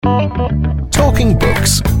Talking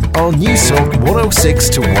Books on News Talk 106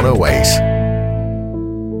 to 108.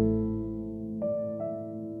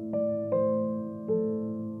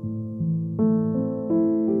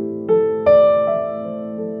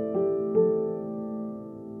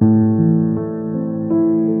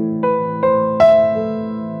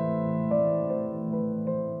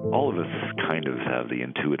 The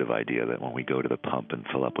intuitive idea that when we go to the pump and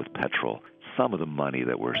fill up with petrol, some of the money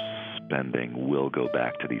that we're spending will go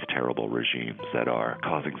back to these terrible regimes that are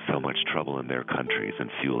causing so much trouble in their countries and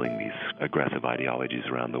fueling these aggressive ideologies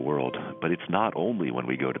around the world. But it's not only when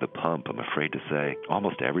we go to the pump. I'm afraid to say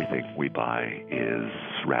almost everything we buy is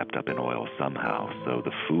wrapped up in oil somehow. So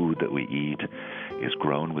the food that we eat is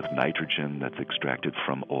grown with nitrogen that's extracted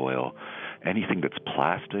from oil. Anything that's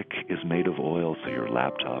plastic is made of oil, so your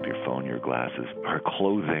laptop, your phone, your glasses, our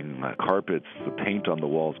clothing, carpets, the paint on the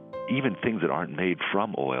walls, even things that aren't made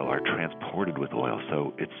from oil are transported with oil.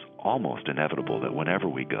 So it's almost inevitable that whenever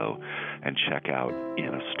we go and check out in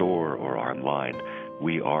a store or online,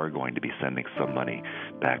 we are going to be sending some money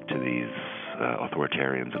back to these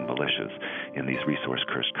authoritarians and militias in these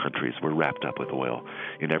resource-cursed countries. We're wrapped up with oil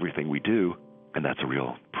in everything we do, and that's a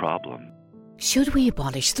real problem. Should we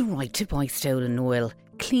abolish the right to buy stolen oil,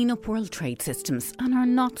 clean up world trade systems and our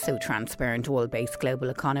not so transparent oil-based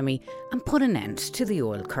global economy and put an end to the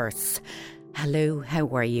oil curse? Hello, how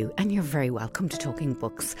are you? And you're very welcome to Talking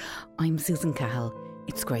Books. I'm Susan Cahill.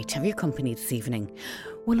 It's great to have your company this evening.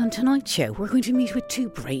 Well, on tonight's show, we're going to meet with two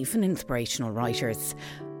brave and inspirational writers.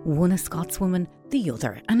 One a Scotswoman, the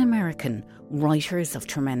other an American. Writers of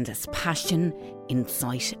tremendous passion,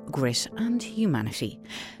 insight, grit and humanity.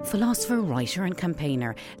 Philosopher, writer and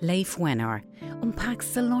campaigner Leif Wenarr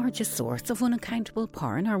unpacks the largest source of unaccountable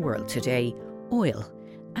power in our world today, oil,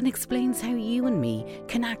 and explains how you and me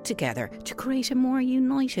can act together to create a more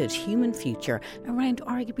united human future around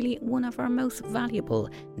arguably one of our most valuable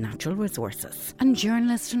natural resources. And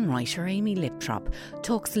journalist and writer Amy Liptrop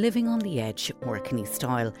talks living on the edge, Orkney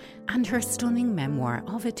style, and her stunning memoir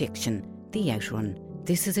of addiction, The Outrun.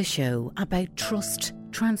 This is a show about trust,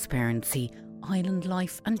 transparency, island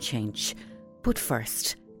life and change. But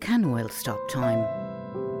first, can oil stop time?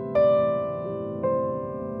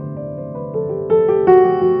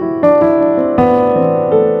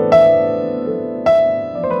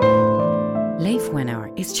 Leif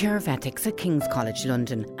Wenarr is Chair of Ethics at King's College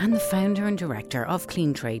London and the founder and director of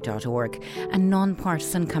CleanTrade.org, a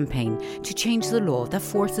non-partisan campaign to change the law that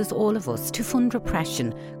forces all of us to fund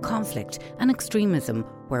repression, conflict and extremism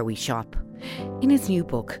where we shop. In his new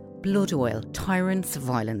book, Blood Oil, Tyrants,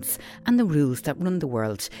 Violence and the Rules That Run the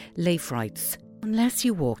World, Leif writes, unless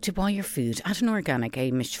you walk to buy your food at an organic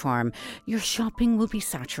Amish farm, your shopping will be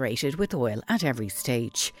saturated with oil at every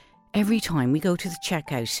stage. Every time we go to the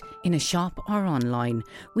checkout, in a shop or online,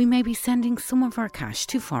 we may be sending some of our cash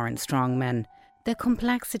to foreign strongmen. The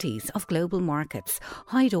complexities of global markets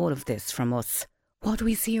hide all of this from us. What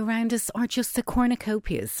we see around us are just the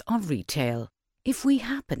cornucopias of retail. If we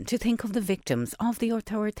happen to think of the victims of the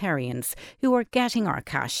authoritarians who are getting our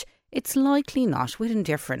cash, it's likely not with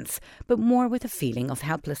indifference, but more with a feeling of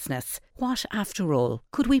helplessness. What, after all,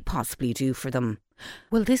 could we possibly do for them?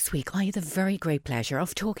 Well, this week I had the very great pleasure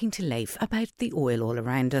of talking to Leif about the oil all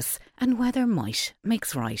around us and whether might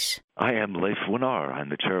makes right. I am Leif Wenarr. I'm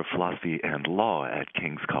the Chair of Philosophy and Law at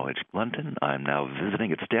King's College London. I'm now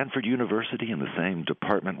visiting at Stanford University in the same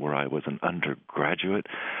department where I was an undergraduate.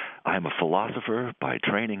 I'm a philosopher by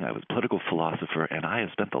training. I was a political philosopher, and I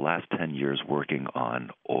have spent the last 10 years working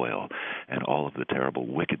on oil and all of the terrible,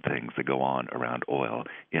 wicked things that go on around oil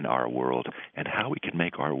in our world and how we can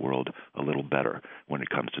make our world a little better when it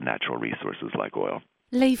comes to natural resources like oil.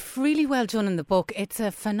 Leif, really well done in the book. It's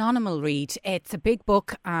a phenomenal read. It's a big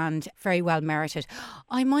book and very well merited.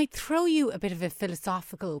 I might throw you a bit of a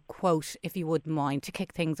philosophical quote, if you wouldn't mind, to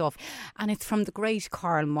kick things off. And it's from the great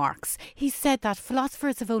Karl Marx. He said that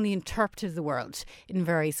philosophers have only interpreted the world in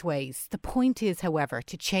various ways. The point is, however,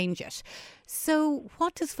 to change it. So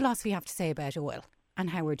what does philosophy have to say about oil and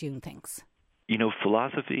how we're doing things? You know,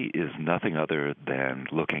 philosophy is nothing other than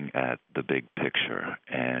looking at the big picture.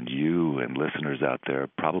 And you and listeners out there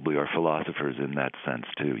probably are philosophers in that sense,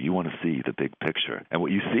 too. You want to see the big picture. And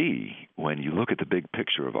what you see when you look at the big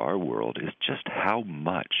picture of our world is just how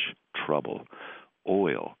much trouble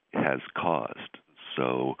oil has caused.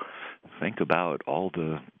 So think about all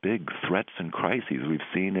the big threats and crises we've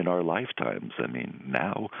seen in our lifetimes. I mean,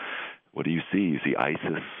 now, what do you see? You see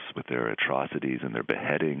ISIS with their atrocities and their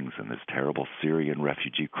beheadings and this terrible Syrian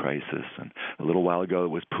refugee crisis. And a little while ago, it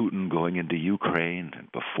was Putin going into Ukraine. And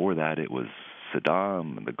before that, it was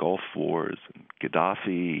Saddam and the Gulf Wars, and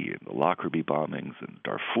Gaddafi and the Lockerbie bombings, and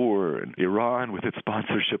Darfur, and Iran with its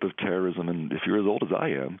sponsorship of terrorism. And if you're as old as I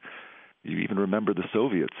am, you even remember the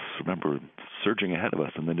Soviets, remember surging ahead of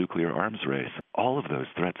us in the nuclear arms race. All of those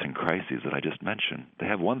threats and crises that I just mentioned, they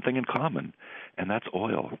have one thing in common, and that's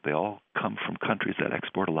oil. They all come from countries that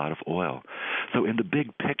export a lot of oil. So in the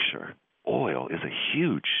big picture, oil is a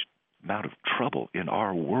huge amount of trouble in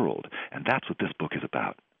our world, and that's what this book is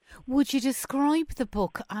about. Would you describe the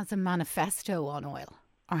book as a manifesto on oil,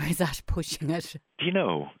 or is that pushing it? You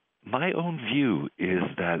know, my own view is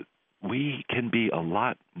that we can be a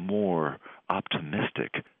lot more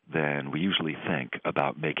optimistic than we usually think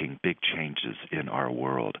about making big changes in our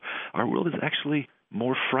world. Our world is actually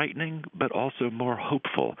more frightening, but also more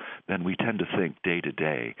hopeful than we tend to think day to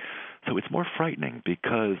day. So it's more frightening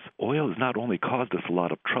because oil has not only caused us a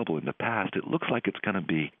lot of trouble in the past, it looks like it's going to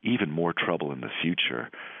be even more trouble in the future.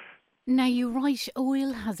 Now, you write,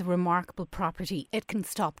 oil has a remarkable property. It can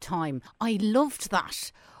stop time. I loved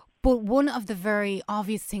that. But one of the very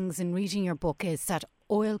obvious things in reading your book is that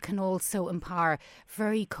oil can also empower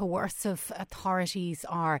very coercive authorities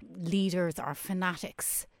or leaders or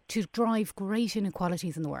fanatics to drive great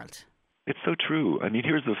inequalities in the world. It's so true. I mean,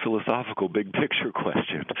 here's the philosophical big picture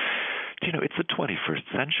question. You know, it's the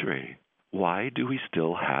 21st century. Why do we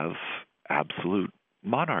still have absolute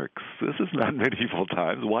monarchs? This is not medieval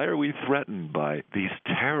times. Why are we threatened by these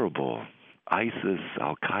terrible ISIS,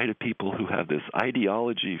 Al-Qaeda people who have this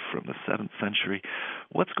ideology from the 7th century?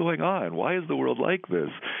 What's going on? Why is the world like this?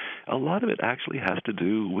 A lot of it actually has to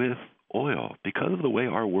do with oil. Because of the way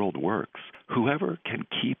our world works, whoever can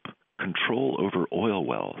keep control over oil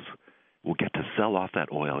wells will get to sell off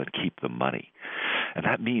that oil and keep the money. And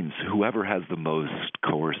that means whoever has the most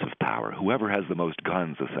coercive power, whoever has the most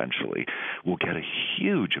guns, essentially, will get a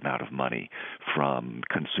huge amount of money from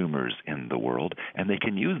consumers in the world, and they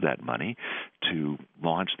can use that money to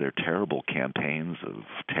launch their terrible campaigns of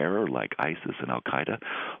terror like ISIS and Al-Qaeda,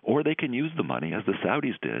 or they can use the money, as the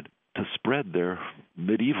Saudis did, to spread their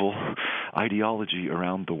medieval ideology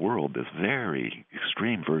around the world, this very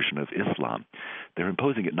extreme version of Islam. They're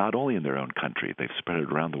imposing it not only in their own country, they've spread it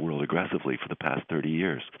around the world aggressively for the past 30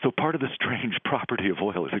 years. So part of the strange property of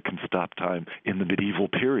oil is it can stop time in the medieval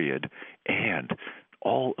period, and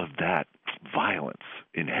all of that violence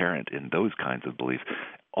inherent in those kinds of beliefs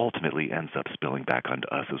ultimately ends up spilling back onto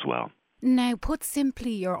us as well. Now, put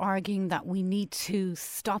simply, you're arguing that we need to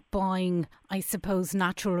stop buying, I suppose,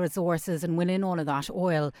 natural resources and within all of that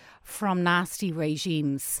oil from nasty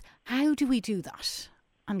regimes. How do we do that?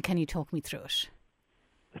 And can you talk me through it?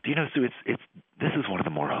 You know, Sue, this is one of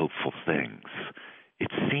the more hopeful things.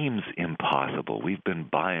 It seems impossible. We've been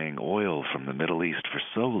buying oil from the Middle East for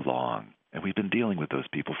so long, and we've been dealing with those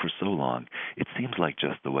people for so long. It seems like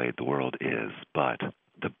just the way the world is. But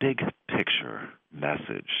the big picture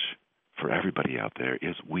message for everybody out there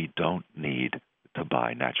is we don't need to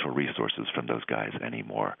buy natural resources from those guys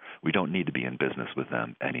anymore. We don't need to be in business with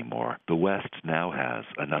them anymore. The West now has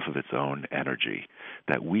enough of its own energy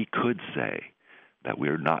that we could say that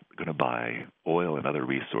we're not going to buy oil and other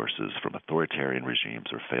resources from authoritarian regimes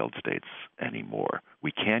or failed states anymore.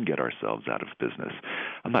 We can get ourselves out of business.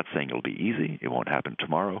 I'm not saying it'll be easy. It won't happen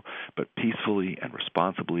tomorrow. But peacefully and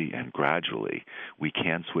responsibly and gradually, we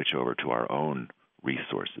can switch over to our own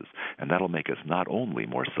resources. And that'll make us not only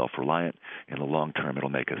more self-reliant, in the long term,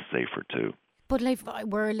 it'll make us safer too. But Leif,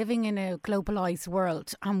 we're living in a globalised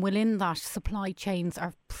world, and within that, supply chains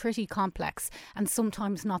are pretty complex and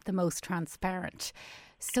sometimes not the most transparent.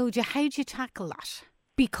 So how do you tackle that?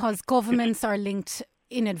 Because governments are linked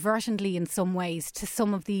inadvertently in some ways to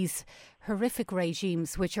some of these horrific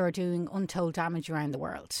regimes which are doing untold damage around the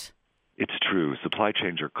world. It's true. Supply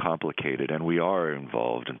chains are complicated, and we are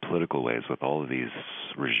involved in political ways with all of these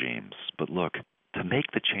regimes. But look, to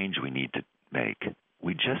make the change we need to make,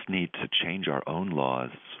 we just need to change our own laws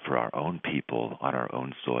for our own people on our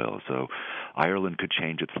own soil. So Ireland could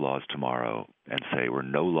change its laws tomorrow and say we're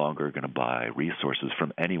no longer going to buy resources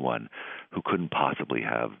from anyone who couldn't possibly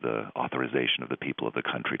have the authorization of the people of the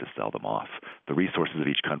country to sell them off. The resources of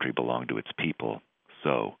each country belong to its people.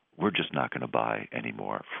 So we're just not going to buy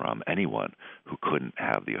anymore from anyone who couldn't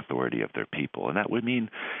have the authority of their people. And that would mean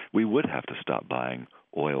we would have to stop buying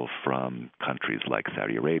oil from countries like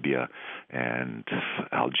Saudi Arabia and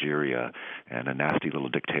Algeria and a nasty little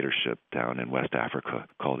dictatorship down in West Africa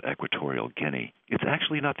called Equatorial Guinea. It's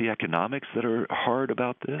actually not the economics that are hard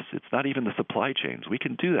about this. It's not even the supply chains. We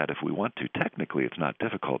can do that if we want to. Technically, it's not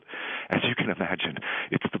difficult. As you can imagine,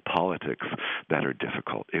 it's the politics that are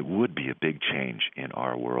difficult. It would be a big change in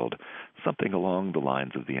our world, something along the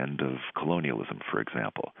lines of the end of colonialism, for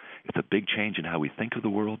example. It's a big change in how we think of the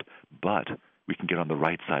world, but we can get on the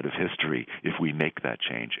right side of history if we make that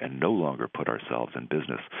change and no longer put ourselves in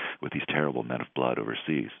business with these terrible men of blood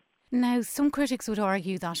overseas. Now, some critics would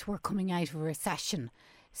argue that we're coming out of a recession,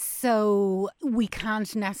 so we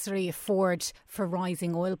can't necessarily afford for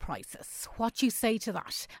rising oil prices. What do you say to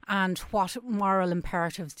that, and what moral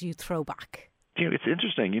imperatives do you throw back? It's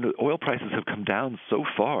interesting. Oil prices have come down so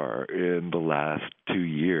far in the last 2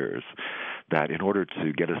 years that in order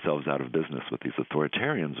to get ourselves out of business with these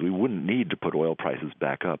authoritarians, we wouldn't need to put oil prices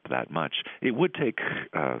back up that much. It would take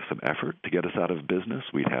some effort to get us out of business.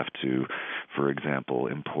 We'd have to, for example,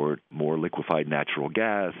 import more liquefied natural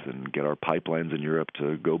gas and get our pipelines in Europe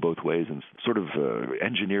to go both ways, and sort of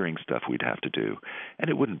engineering stuff we'd have to do. And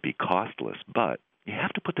it wouldn't be costless, but you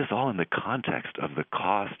have to put this all in the context of the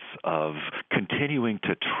costs of continuing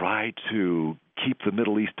to try to keep the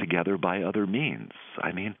Middle East together by other means.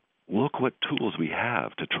 I mean, look what tools we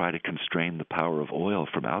have to try to constrain the power of oil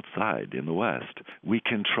from outside in the West. We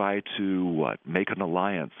can try to, make an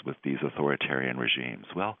alliance with these authoritarian regimes.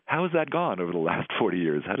 Well, how has that gone over the last 40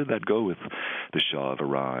 years? How did that go with the Shah of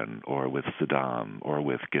Iran, or with Saddam, or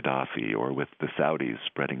with Gaddafi, or with the Saudis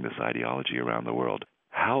spreading this ideology around the world?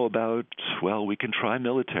 How about, we can try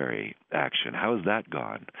military action. How has that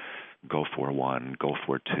gone? Gulf War I, Gulf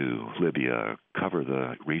War II, Libya, cover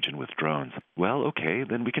the region with drones. Well, okay,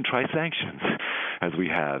 then we can try sanctions, as we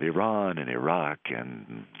have Iran and Iraq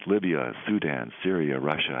and Libya, Sudan, Syria,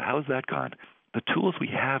 Russia. How has that gone? The tools we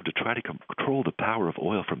have to try to control the power of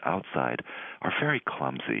oil from outside are very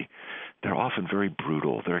clumsy. They're often very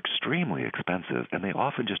brutal. They're extremely expensive, and they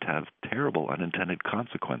often just have terrible unintended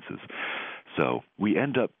consequences. So we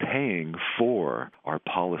end up paying for our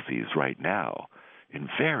policies right now in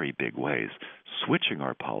very big ways, switching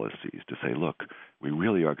our policies to say, look, we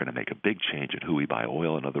really are going to make a big change in who we buy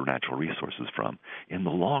oil and other natural resources from. In the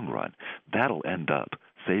long run, that'll end up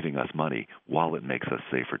saving us money while it makes us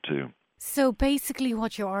safer too. So basically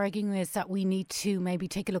what you're arguing is that we need to maybe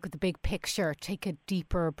take a look at the big picture, take a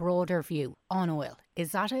deeper, broader view on oil.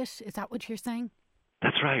 Is that it? Is that what you're saying?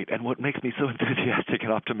 That's right. And what makes me so enthusiastic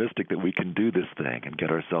and optimistic that we can do this thing and get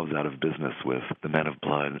ourselves out of business with the men of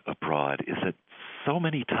blood abroad is that so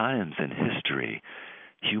many times in history,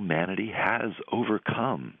 humanity has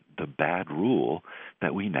overcome the bad rule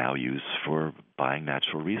that we now use for buying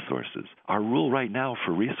natural resources. Our rule right now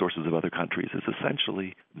for resources of other countries is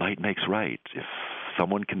essentially might makes right. If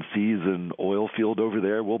someone can seize an oil field over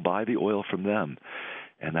there, we'll buy the oil from them,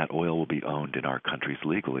 and that oil will be owned in our countries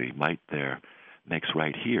legally. Might there makes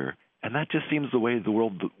right here. And that just seems the way the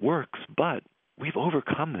world works, but we've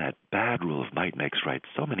overcome that bad rule of might makes right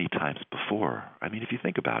so many times before. I mean, if you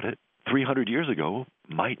think about it, 300 years ago,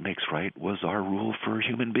 might makes right was our rule for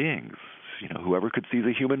human beings. Whoever could seize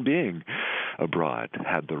a human being abroad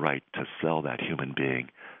had the right to sell that human being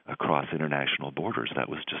across international borders. That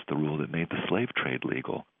was just the rule that made the slave trade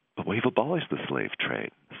legal. But we've abolished the slave trade.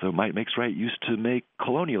 So might makes right used to make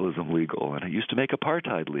colonialism legal, and it used to make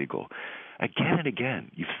apartheid legal. Again and again,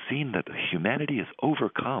 you've seen that humanity has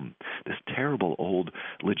overcome this terrible old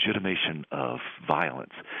legitimation of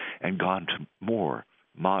violence and gone to more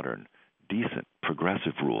modern, decent,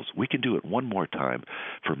 progressive rules. We can do it one more time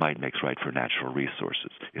for might makes right for natural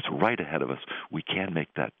resources. It's right ahead of us. We can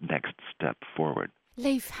make that next step forward.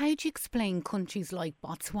 Leif, how do you explain countries like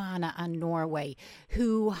Botswana and Norway,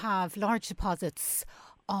 who have large deposits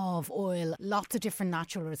of oil, lots of different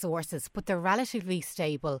natural resources, but they're relatively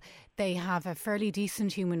stable? They have a fairly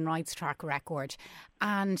decent human rights track record,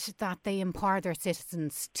 and that they empower their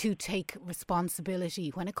citizens to take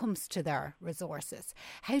responsibility when it comes to their resources.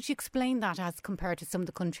 How do you explain that as compared to some of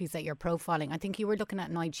the countries that you're profiling? I think you were looking at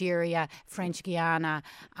Nigeria, French Guiana,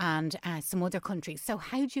 and some other countries. So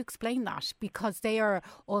how do you explain that? Because they are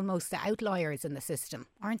almost the outliers in the system,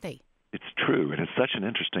 aren't they? It's true, and it's such an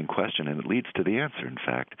interesting question, and it leads to the answer, in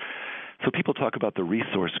fact. So people talk about the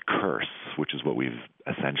resource curse, which is what we've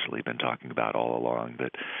essentially been talking about all along,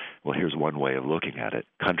 that, well, here's one way of looking at it.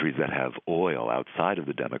 Countries that have oil outside of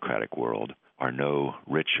the democratic world are no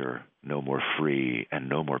richer, no more free, and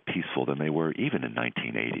no more peaceful than they were even in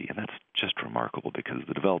 1980. And that's just remarkable because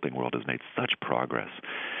the developing world has made such progress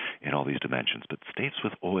in all these dimensions. But states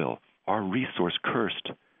with oil are resource cursed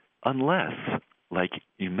unless like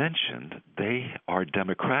you mentioned, they are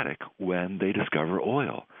democratic when they discover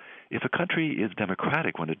oil. If a country is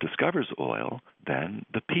democratic when it discovers oil, then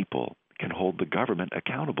the people can hold the government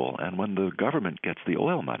accountable. And when the government gets the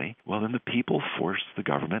oil money, well, then the people force the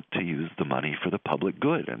government to use the money for the public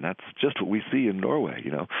good. And that's just what we see in Norway.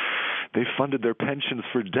 They funded their pensions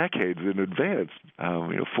for decades in advance.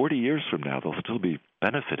 40 years from now, they'll still be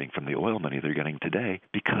benefiting from the oil money they're getting today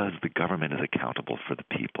because the government is accountable for the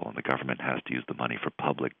people, and the government has to use the money for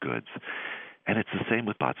public goods. And it's the same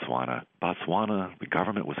with Botswana. Botswana, the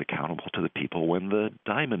government was accountable to the people when the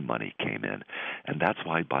diamond money came in. And that's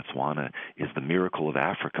why Botswana is the miracle of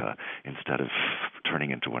Africa instead of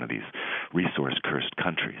turning into one of these resource-cursed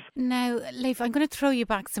countries. Now, Leif, I'm going to throw you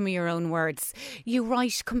back some of your own words. You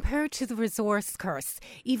write, compared to the resource curse,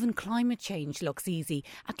 even climate change looks easy.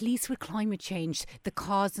 At least with climate change, the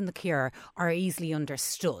cause and the cure are easily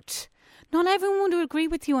understood. Not everyone would agree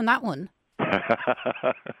with you on that one.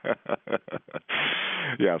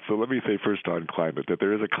 Yeah, so let me say first on climate that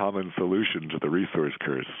there is a common solution to the resource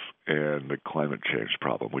curse and the climate change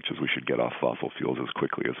problem, which is we should get off fossil fuels as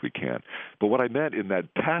quickly as we can. But what I meant in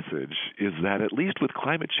that passage is that at least with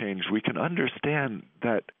climate change, we can understand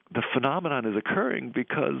that the phenomenon is occurring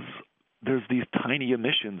because there's these tiny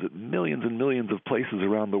emissions at millions and millions of places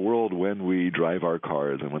around the world when we drive our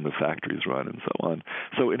cars and when the factories run and so on.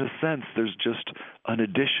 So in a sense, there's just an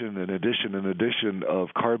addition of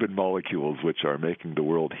carbon molecules which are making the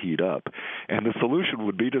world heat up. And the solution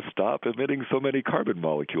would be to stop emitting so many carbon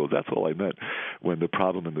molecules. That's all I meant when the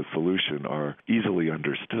problem and the solution are easily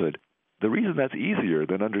understood. The reason that's easier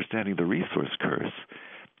than understanding the resource curse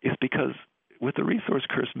is because with the resource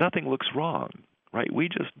curse, nothing looks wrong. Right? We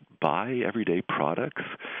just buy everyday products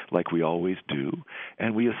like we always do,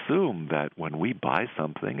 and we assume that when we buy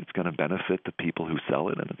something, it's going to benefit the people who sell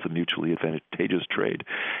it, and it's a mutually advantageous trade.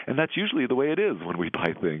 And that's usually the way it is when we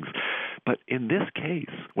buy things. But in this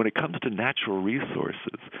case, when it comes to natural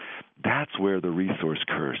resources, that's where the resource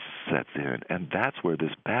curse sets in, and that's where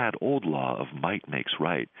this bad old law of might makes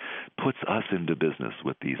right puts us into business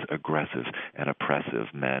with these aggressive and oppressive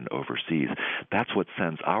men overseas. That's what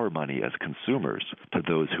sends our money as consumers to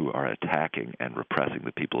those who are attacking and repressing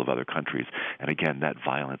the people of other countries. And again, that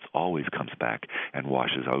violence always comes back and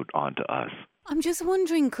washes out onto us. I'm just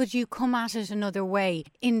wondering, could you come at it another way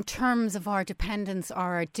in terms of our dependence,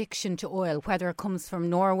 our addiction to oil, whether it comes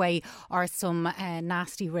from Norway or some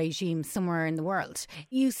nasty regime somewhere in the world?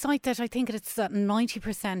 You cite that I think it's that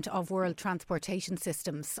 90% of world transportation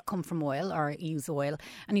systems come from oil or use oil.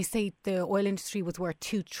 And you say the oil industry was worth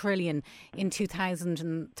 $2 trillion in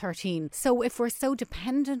 2013. So if we're so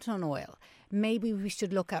dependent on oil, maybe we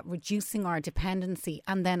should look at reducing our dependency,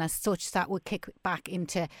 and then as such that would kick back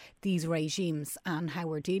into these regimes and how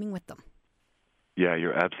we're dealing with them. Yeah,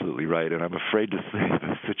 you're absolutely right. And I'm afraid to say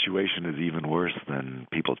the situation is even worse than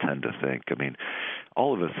people tend to think. I mean,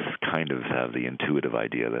 all of us kind of have the intuitive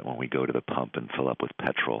idea that when we go to the pump and fill up with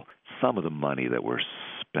petrol, some of the money that we're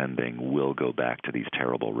spending will go back to these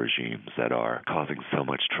terrible regimes that are causing so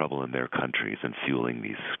much trouble in their countries and fueling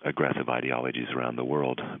these aggressive ideologies around the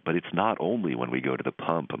world. But it's not only when we go to the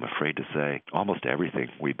pump. I'm afraid to say almost everything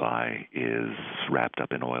we buy is wrapped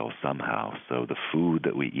up in oil somehow. So the food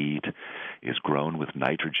that we eat is grown with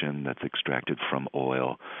nitrogen that's extracted from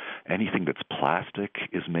oil. Anything that's plastic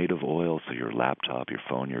is made of oil, so your laptop, your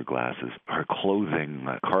phone, your glasses, our clothing,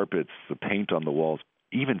 carpets, the paint on the walls.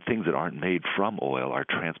 Even things that aren't made from oil are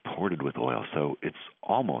transported with oil. So it's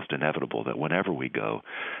almost inevitable that whenever we go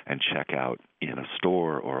and check out in a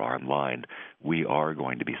store or online, we are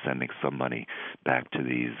going to be sending some money back to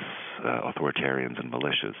these authoritarians and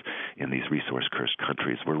militias in these resource-cursed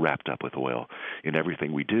countries. We're wrapped up with oil in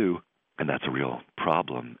everything we do, and that's a real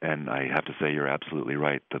problem. And I have to say you're absolutely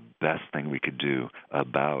right. The best thing we could do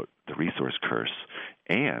about the resource curse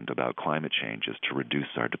and about climate change is to reduce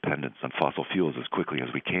our dependence on fossil fuels as quickly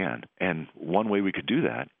as we can. And one way we could do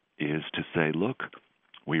that is to say, look,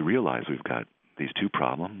 we realize we've got these two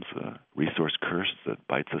problems, resource curse that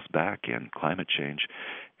bites us back and climate change,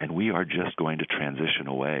 and we are just going to transition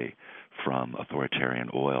away from authoritarian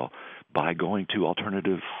oil by going to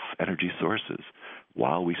alternative energy sources.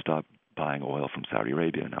 While we stop buying oil from Saudi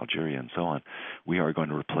Arabia and Algeria and so on, we are going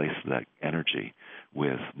to replace that energy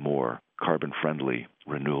with more carbon-friendly,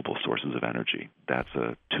 renewable sources of energy. That's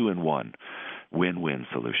a two-in-one win-win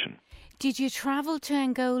solution. Did you travel to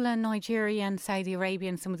Angola, Nigeria and Saudi Arabia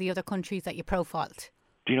and some of the other countries that you profiled?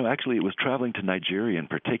 Do you know, actually, it was traveling to Nigeria in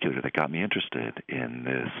particular that got me interested in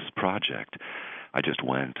this project. I just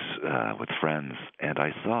went with friends, and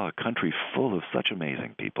I saw a country full of such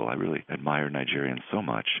amazing people. I really admire Nigerians so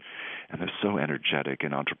much, and they're so energetic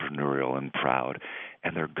and entrepreneurial and proud,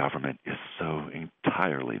 and their government is so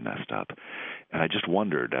entirely messed up. And I just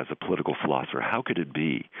wondered, as a political philosopher, how could it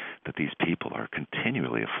be that these people are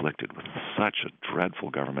continually afflicted with such a dreadful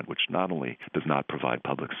government, which not only does not provide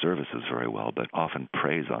public services very well, but often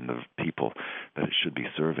preys on the people that it should be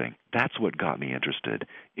serving? That's what got me interested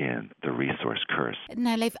in the resource curse.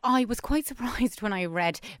 Now, Leif, I was quite surprised when I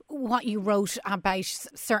read what you wrote about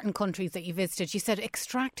certain countries that you visited. You said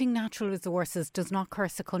extracting natural resources does not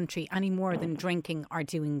curse a country any more than drinking or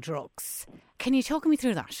doing drugs. Can you talk me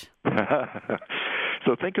through that?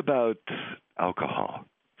 So think about alcohol.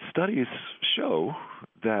 Studies show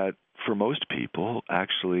that for most people,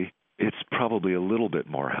 actually, it's probably a little bit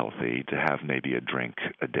more healthy to have maybe a drink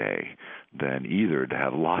a day than either to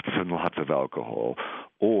have lots and lots of alcohol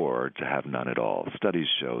or to have none at all. Studies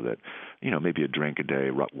show that, maybe a drink a day,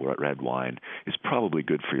 red wine, is probably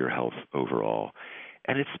good for your health overall.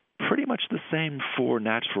 And it's pretty much the same for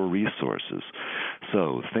natural resources.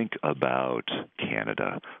 So think about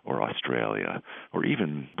Canada or Australia or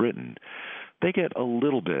even Britain. They get a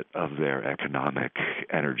little bit of their economic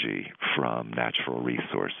energy from natural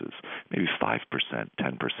resources, maybe 5%,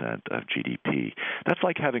 10% of GDP. That's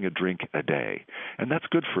like having a drink a day, and that's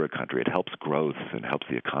good for a country. It helps growth and helps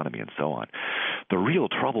the economy and so on. The real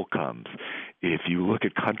trouble comes if you look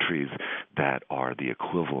at countries that are the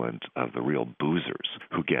equivalent of the real boozers,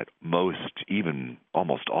 who get most, even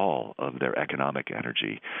almost all, of their economic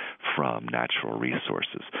energy from natural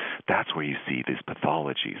resources. That's where you see these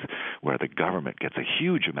pathologies, where the government gets a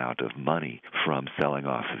huge amount of money from selling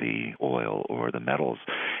off the oil or the metals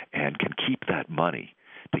and can keep that money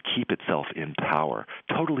to keep itself in power,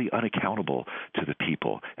 totally unaccountable to the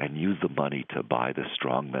people, and use the money to buy the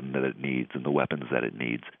strongmen that it needs and the weapons that it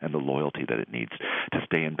needs and the loyalty that it needs to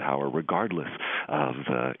stay in power, regardless of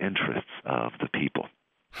the interests of the people.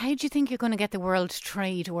 How do you think you're going to get the World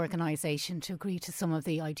Trade Organization to agree to some of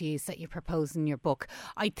the ideas that you propose in your book?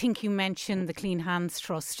 I think you mentioned the Clean Hands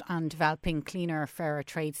Trust and developing cleaner, fairer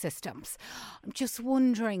trade systems. I'm just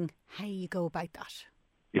wondering how you go about that.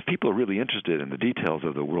 If people are really interested in the details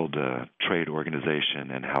of the World Trade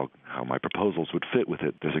Organization and how my proposals would fit with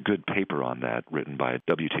it, there's a good paper on that written by a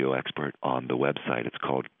WTO expert on the website. It's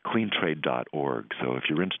called cleantrade.org. So if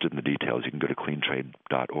you're interested in the details, you can go to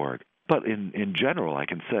cleantrade.org. But in general, I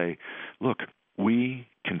can say, look, we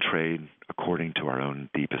can trade according to our own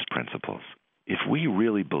deepest principles. If we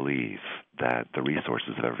really believe that the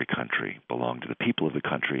resources of every country belong to the people of the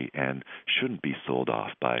country and shouldn't be sold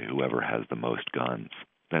off by whoever has the most guns,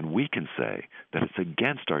 then we can say that it's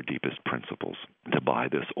against our deepest principles to buy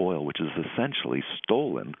this oil, which is essentially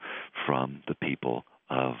stolen from the people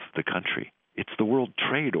of the country. It's the World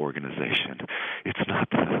Trade Organization. It's not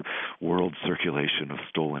the World Circulation of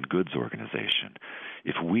Stolen Goods Organization.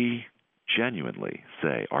 If we genuinely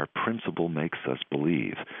say our principle makes us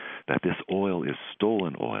believe that this oil is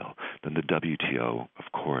stolen oil, then the WTO,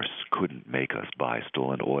 of course, couldn't make us buy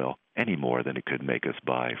stolen oil any more than it could make us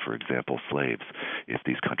buy, for example, slaves, if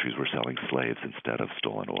these countries were selling slaves instead of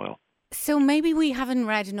stolen oil. So maybe we haven't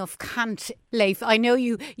read enough Kant, Leif. I know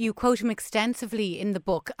you quote him extensively in the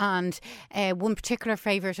book, and one particular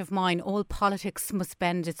favourite of mine, all politics must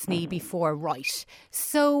bend its knee before right.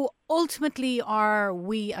 So ultimately, are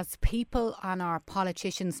we as people and our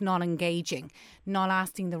politicians not engaging, not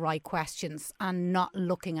asking the right questions and not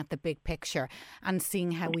looking at the big picture and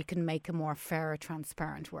seeing how we can make a more fair,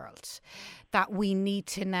 transparent world? That we need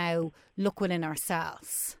to now look within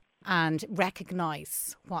ourselves and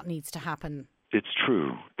recognise what needs to happen. It's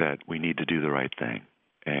true that we need to do the right thing.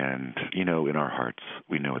 And, in our hearts,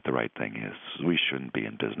 we know what the right thing is. We shouldn't be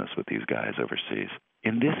in business with these guys overseas.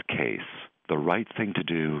 In this case, the right thing to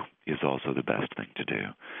do is also the best thing to do.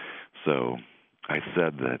 So I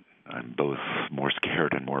said that I'm both more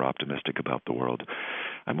scared and more optimistic about the world.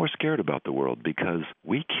 I'm more scared about the world because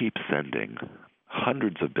we keep sending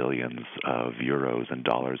hundreds of billions of euros and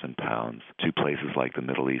dollars and pounds to places like the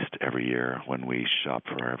Middle East every year when we shop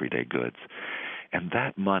for our everyday goods. And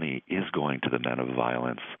that money is going to the men of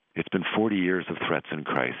violence. It's been 40 years of threats and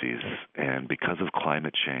crises, and because of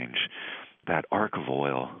climate change, that arc of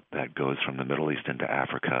oil that goes from the Middle East into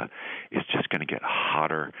Africa is just going to get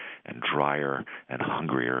hotter and drier and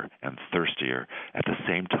hungrier and thirstier at the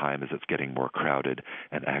same time as it's getting more crowded,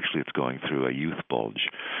 and actually it's going through a youth bulge.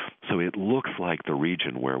 So it looks like the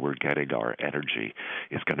region where we're getting our energy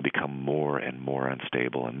is going to become more and more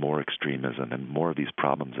unstable and more extremism and more of these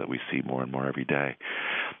problems that we see more and more every day.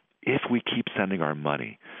 If we keep sending our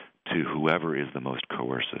money to whoever is the most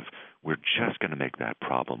coercive, we're just going to make that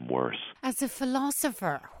problem worse. As a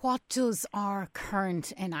philosopher, what does our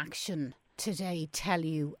current inaction today tell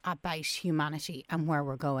you about humanity and where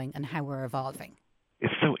we're going and how we're evolving?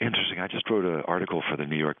 It's so interesting. I just wrote an article for the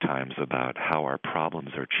New York Times about how our problems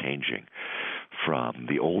are changing from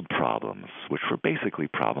the old problems, which were basically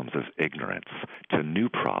problems of ignorance, to new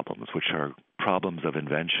problems, which are problems of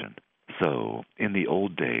invention. So in the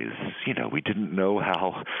old days, we didn't know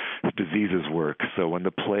how diseases work. So when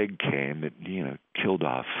the plague came, it, killed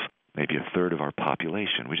off maybe a third of our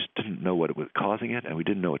population. We just didn't know what was causing it, and we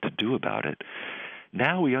didn't know what to do about it.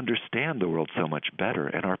 Now we understand the world so much better,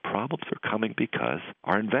 and our problems are coming because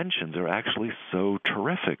our inventions are actually so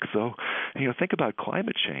terrific. So, think about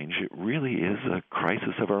climate change. It really is a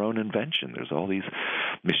crisis of our own invention. There's all these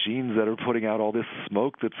machines that are putting out all this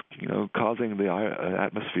smoke that's, causing the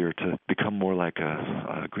atmosphere to become more like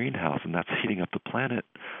a greenhouse, and that's heating up the planet.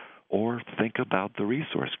 Or think about the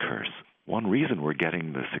resource curse. One reason we're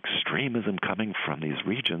getting this extremism coming from these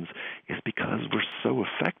regions is because we're so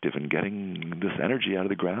effective in getting this energy out of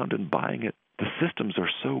the ground and buying it. The systems are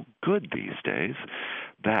so good these days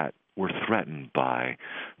that we're threatened by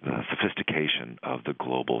the sophistication of the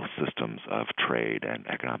global systems of trade and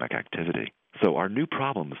economic activity. So our new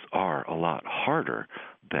problems are a lot harder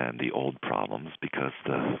than the old problems because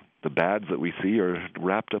the bads that we see are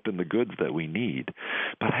wrapped up in the goods that we need.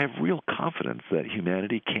 But I have real confidence that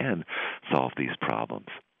humanity can solve these problems.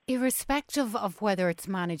 Irrespective of whether it's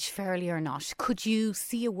managed fairly or not, could you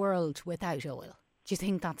see a world without oil? Do you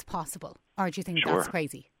think that's possible? Or do you think Sure. that's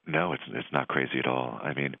crazy? No, it's not crazy at all.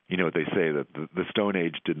 I mean, they say that the Stone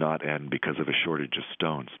Age did not end because of a shortage of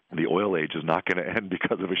stones. The Oil Age is not going to end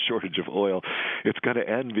because of a shortage of oil. It's going to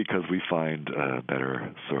end because we find a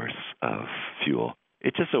better source of fuel.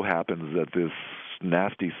 It just so happens that this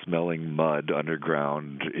nasty-smelling mud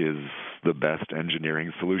underground is the best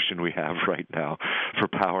engineering solution we have right now for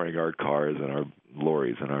powering our cars and our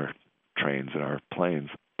lorries and our trains and our planes.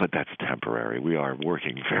 But that's temporary. We are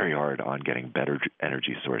working very hard on getting better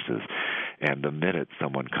energy sources. And the minute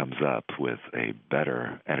someone comes up with a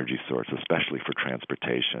better energy source, especially for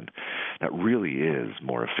transportation, that really is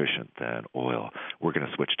more efficient than oil, we're going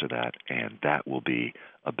to switch to that, and that will be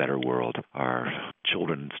a better world. Our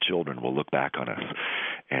children's children will look back on us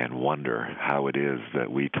and wonder how it is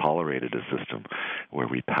that we tolerated a system where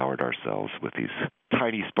we powered ourselves with these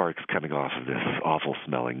tiny sparks coming off of this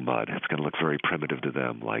awful-smelling mud. It's going to look very primitive to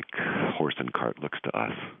them, like horse and cart looks to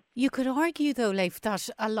us. You could argue, though, Leif, that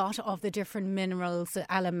a lot of the different minerals,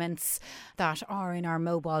 elements that are in our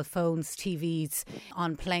mobile phones, TVs,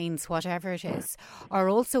 on planes, whatever it is, are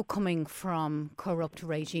also coming from corrupt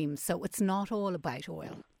regimes. So it's not all about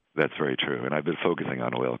oil. That's very true. And I've been focusing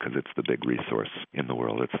on oil because it's the big resource in the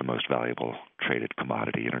world. It's the most valuable traded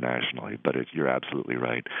commodity internationally. But you're absolutely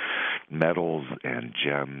right. Metals and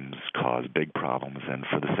gems cause big problems, and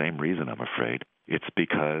for the same reason, I'm afraid. It's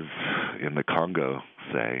because in the Congo,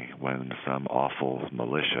 say, when some awful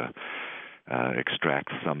militia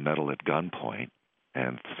extracts some metal at gunpoint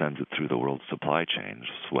and sends it through the world's supply chains,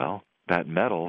 well, that metal